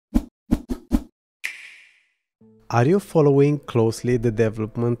Are you following closely the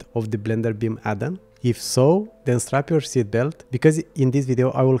development of the BlenderBIM add-on? If so, then strap your seatbelt, because in this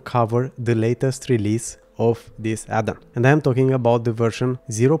video I will cover the latest release of this add-on. And I am talking about the version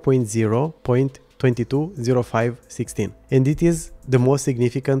 0.0.220516. And it is the most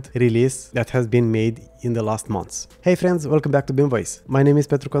significant release that has been made in the last months. Hey friends, welcome back to BIMvoice. My name is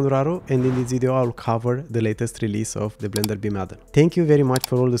Petru, and in this video I will cover the latest release of the BlenderBIM add-on. Thank you very much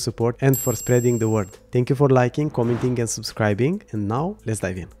for all the support and for spreading the word. Thank you for liking, commenting and subscribing. And now let's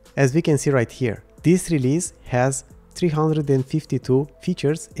dive in. As we can see right here, this release has 352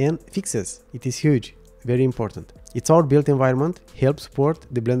 features and fixes. It is huge, very important. It's our built environment, helps support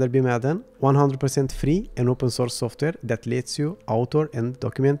the BlenderBIM add-on, 100% free and open source software that lets you author and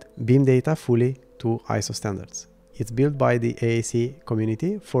document BIM data fully to ISO standards. It's built by the AAC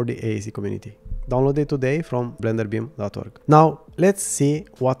community for the AAC community. Download it today from blenderbim.org. Now, let's see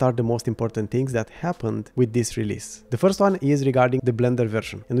what are the most important things that happened with this release. The first one is regarding the Blender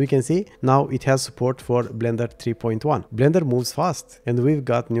version. And we can see now it has support for Blender 3.1. Blender moves fast and we've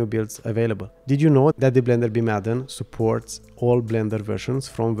got new builds available. Did you know that the BlenderBIM add-on supports all Blender versions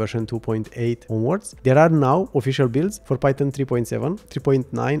from version 2.8 onwards? There are now official builds for Python 3.7,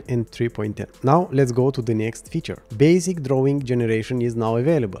 3.9 and 3.10. Now let's go to the next feature. Basic drawing generation is now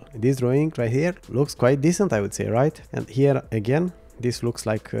available. This drawing right here looks quite decent, I would say, right? And here again, this looks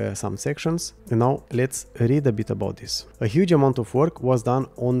like some sections. And now let's read a bit about this. A huge amount of work was done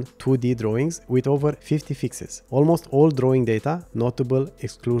on 2D drawings with over 50 fixes. Almost all drawing data, notable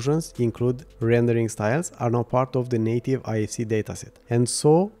exclusions include rendering styles, are now part of the native IFC dataset. And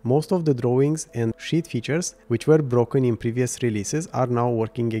so most of the drawings and sheet features which were broken in previous releases are now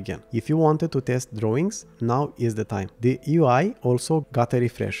working again. If you wanted to test drawings, now is the time. The UI also got a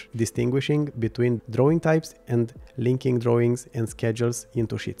refresh, distinguishing between drawing types and linking drawings and schedules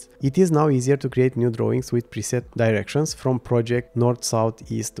into sheets. It is now easier to create new drawings with preset directions from project north,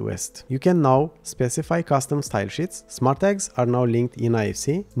 south, east, west. You can now specify custom style sheets. Smart tags are now linked in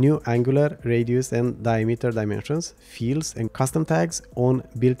IFC. New angular, radius and diameter dimensions, fields and custom tags on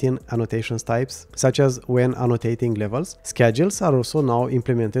built-in annotations types, such as when annotating levels. Schedules are also now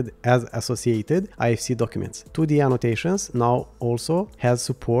implemented as associated IFC documents. 2D annotations now also has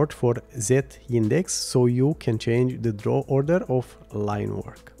support for Z-index, so you can change the draw order of line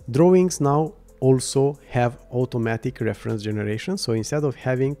work. Drawings now also have automatic reference generation, so instead of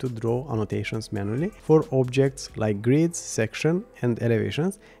having to draw annotations manually for objects like grids, section and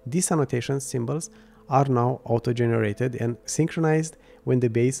elevations, these annotation symbols are now auto-generated and synchronized when the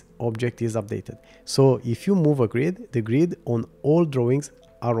base object is updated. So if you move a grid, the grid on all drawings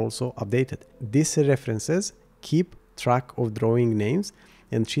are also updated. These references keep track of drawing names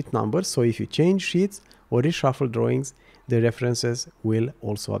and sheet numbers, so if you change sheets or reshuffle drawings, the references will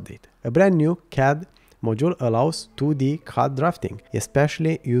also update. A brand new CAD module allows 2D CAD drafting,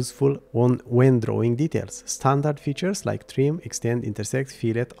 especially useful when drawing details. Standard features like trim, extend, intersect,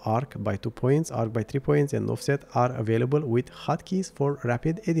 fillet, arc by 2 points, arc by 3 points, and offset are available with hotkeys for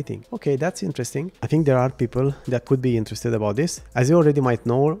rapid editing. Okay, that's interesting. I think there are people that could be interested about this. As you already might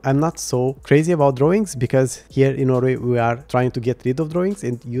know, I'm not so crazy about drawings because here in Norway we are trying to get rid of drawings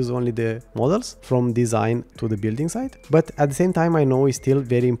and use only the models from design to the building site. But at the same time, I know it's still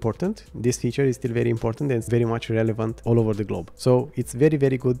very important. This feature is still very important and it's very much relevant all over the globe. So it's very,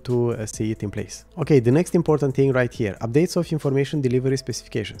 very good to see it in place. Okay, the next important thing right here, updates of information delivery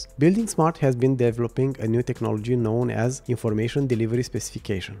specifications. Building Smart has been developing a new technology known as information delivery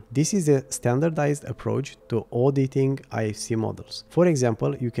specification. This is a standardized approach to auditing IFC models. For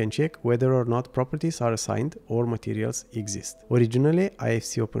example, you can check whether or not properties are assigned or materials exist. Originally,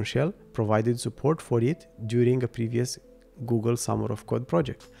 IFC OpenShell provided support for it during a previous Google Summer of Code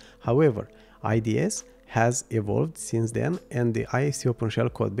project. However, IDS has evolved since then, and the IFC OpenShell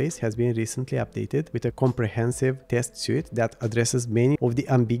codebase has been recently updated with a comprehensive test suite that addresses many of the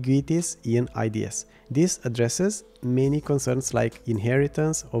ambiguities in IDS. This addresses many concerns like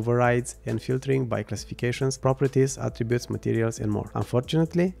inheritance, overrides, and filtering by classifications, properties, attributes, materials, and more.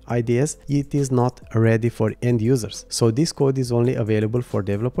 Unfortunately, IDS it is not ready for end users, so this code is only available for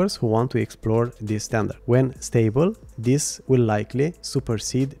developers who want to explore this standard. When stable, this will likely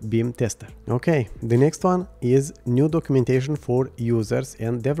supersede BIM tester. Okay, the next one is new documentation for users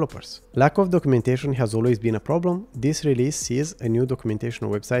and developers. Lack of documentation has always been a problem. This release sees a new documentation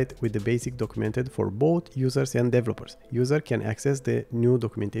website with the basic documented for both users and developers. User can access the new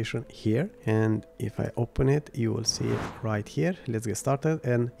documentation here, and if I open it, you will see it right here. Let's get started.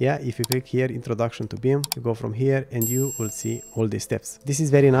 And yeah, if you click here, introduction to BIM, you go from here and you will see all the steps. This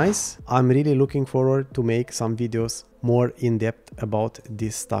is very nice. I'm really looking forward to make some videos more in depth about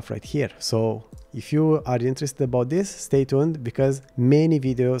this stuff right here. So if you are interested about this, stay tuned, because many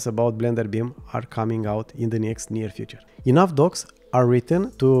videos about BlenderBIM are coming out in the near future. Enough docs are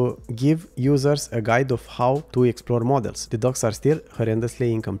written to give users a guide of how to explore models. The docs are still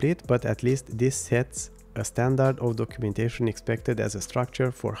horrendously incomplete, but at least this sets a standard of documentation expected as a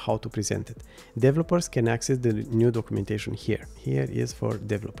structure for how to present it. Developers can access the new documentation here. Here is for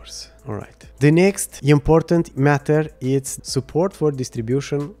developers. All right. The next important matter is support for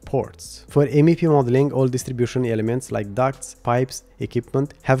distribution ports. For MEP modeling, all distribution elements like ducts, pipes,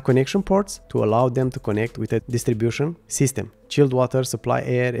 equipment have connection ports to allow them to connect with a distribution system, chilled water, supply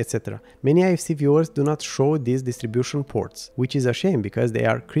air, etc. Many IFC viewers do not show these distribution ports, which is a shame because they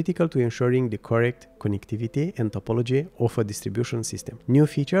are critical to ensuring the correct connectivity and topology of a distribution system. New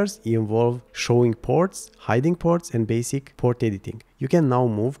features involve showing ports, hiding ports, and basic port editing. You can now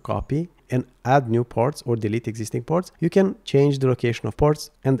move, copy, and add new ports or delete existing ports. You can change the location of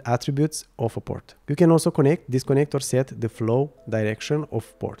ports and attributes of a port. You can also connect, disconnect, or set the flow direction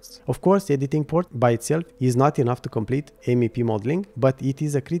of ports. Of course, editing port by itself is not enough to complete MEP modeling, but it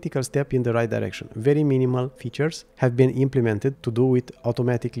is a critical step in the right direction. Very minimal features have been implemented to do with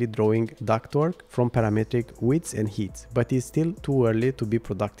automatically drawing ductwork from parametric widths and heats, but it's still too early to be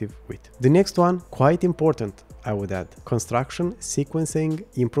productive with. The next one, quite important, I would add, construction sequencing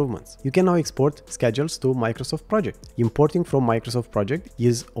improvements. You can now export schedules to Microsoft Project. Importing from Microsoft Project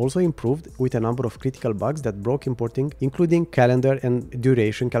is also improved with a number of critical bugs that broke importing, including calendar and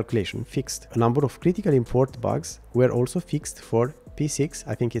duration calculation fixed. A number of critical import bugs were also fixed for P6,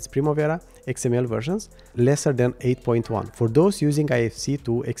 I think it's Primavera, XML versions, lesser than 8.1. For those using IFC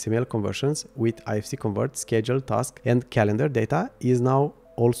to XML conversions with IFC Convert, schedule, task, and calendar data is now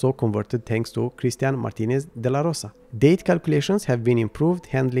also converted thanks to Cristian Martinez de la Rosa. Date calculations have been improved,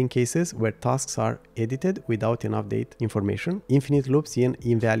 handling cases where tasks are edited without enough date information, infinite loops in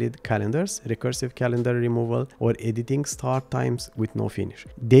invalid calendars, recursive calendar removal, or editing start times with no finish.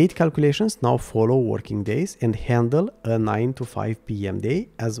 Date calculations now follow working days and handle a 9 to 5 p.m. day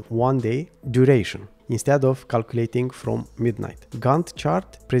as 1 day duration, instead of calculating from midnight. Gantt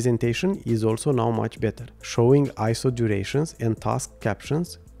chart presentation is also now much better, showing ISO durations and task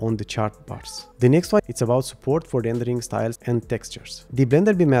captions on the chart bars. The next one, it's about support for rendering styles and textures. The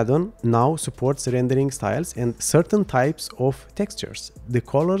BlenderBIM add-on now supports rendering styles and certain types of textures. The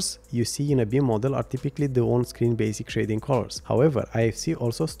colors you see in a BIM model are typically the on-screen basic shading colors. However, IFC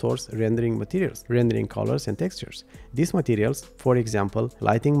also stores rendering materials, rendering colors and textures. These materials, for example,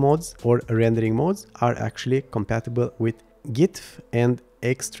 lighting modes or rendering modes, are actually compatible with GIF and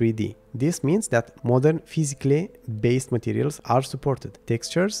X3D. This means that modern physically based materials are supported.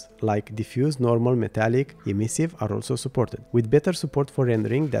 Textures like diffuse, normal, metallic, emissive are also supported. With better support for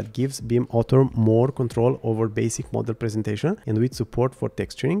rendering that gives BIM author more control over basic model presentation, and with support for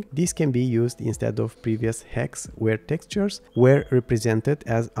texturing, this can be used instead of previous hacks where textures were represented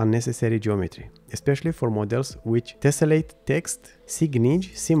as unnecessary geometry, especially for models which tessellate text,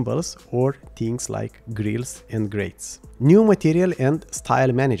 signage, symbols, or things like grills and grates. New material and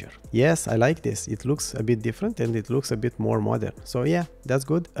style manager. Yes, I like this. It looks a bit different and it looks a bit more modern. So yeah, that's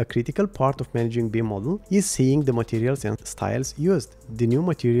good. A critical part of managing BIM model is seeing the materials and styles used. The new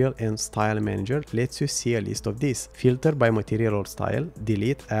material and style manager lets you see a list of these. Filter by material or style,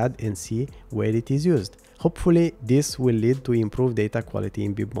 delete, add, and see where it is used. Hopefully, this will lead to improved data quality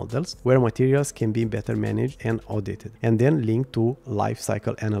in BIM models, where materials can be better managed and audited, and then linked to life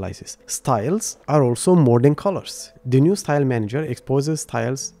cycle analysis. Styles are also more than colors. The new style manager exposes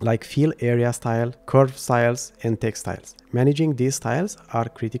styles like fill area style, curve styles, and text styles. Managing these styles are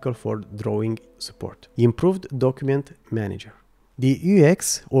critical for drawing support. Improved document manager. The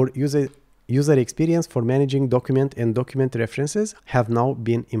UX or user experience for managing document and document references have now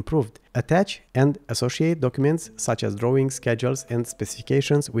been improved. Attach and associate documents such as drawings, schedules, and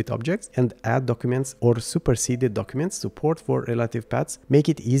specifications with objects, and add documents or superseded documents. Support for relative paths make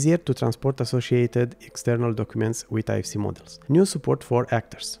it easier to transport associated external documents with IFC models. New support for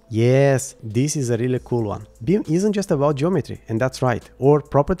actors. Yes, this is a really cool one. BIM isn't just about geometry, and that's right, or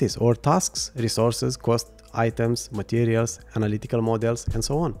properties, or tasks, resources, cost, items, materials, analytical models, and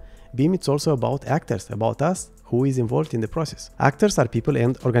so on. BIM is also about actors, about us, who is involved in the process. Actors are people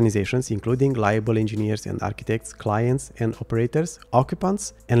and organizations, including liable engineers and architects, clients and operators,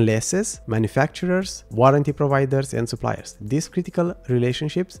 occupants and lessees, manufacturers, warranty providers, and suppliers. These critical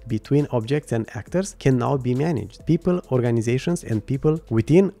relationships between objects and actors can now be managed. People, organizations, and people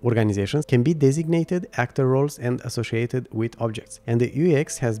within organizations can be designated actor roles and associated with objects, and the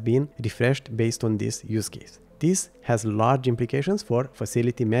UX has been refreshed based on this use case. This has large implications for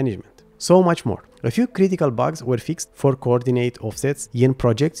facility management. so much more. A few critical bugs were fixed for coordinate offsets in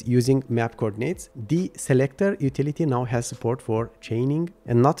projects using map coordinates. The selector utility now has support for chaining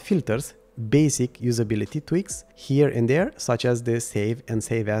and not filters. Basic usability tweaks here and there, such as the save and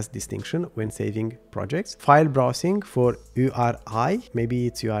save as distinction when saving projects. File browsing for URI, maybe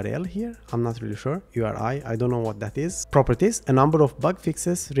it's URL here, I'm not really sure. URI, I don't know what that is. Properties, a number of bug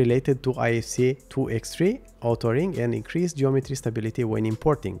fixes related to IFC 2x3, authoring, and increased geometry stability when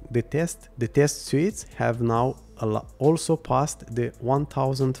importing. The test suites have now also passed the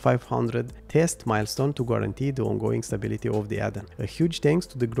 1500 test milestone to guarantee the ongoing stability of the add-on. A huge thanks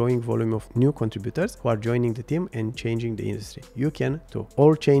to the growing volume of new contributors who are joining the team and changing the industry. You can too.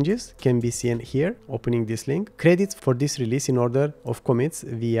 All changes can be seen here, opening this link. Credits for this release in order of commits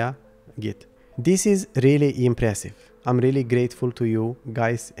via Git. This is really impressive. I'm really grateful to you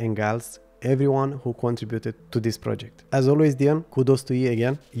guys and gals, everyone who contributed to this project. As always, Dion, kudos to you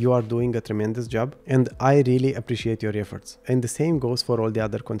again. You are doing a tremendous job and I really appreciate your efforts. And the same goes for all the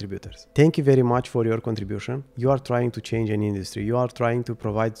other contributors. Thank you very much for your contribution. You are trying to change an industry. You are trying to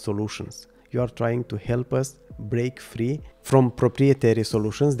provide solutions. You are trying to help us break free from proprietary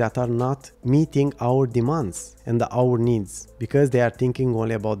solutions that are not meeting our demands and our needs because they are thinking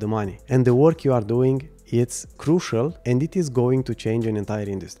only about the money. And the work you are doing, it's crucial and it is going to change an entire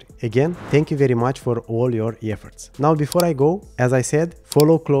industry. Again, thank you very much for all your efforts. Now, before I go, as I said,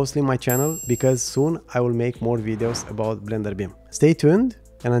 follow closely my channel because soon I will make more videos about BlenderBIM. Stay tuned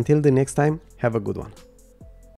and until the next time, have a good one.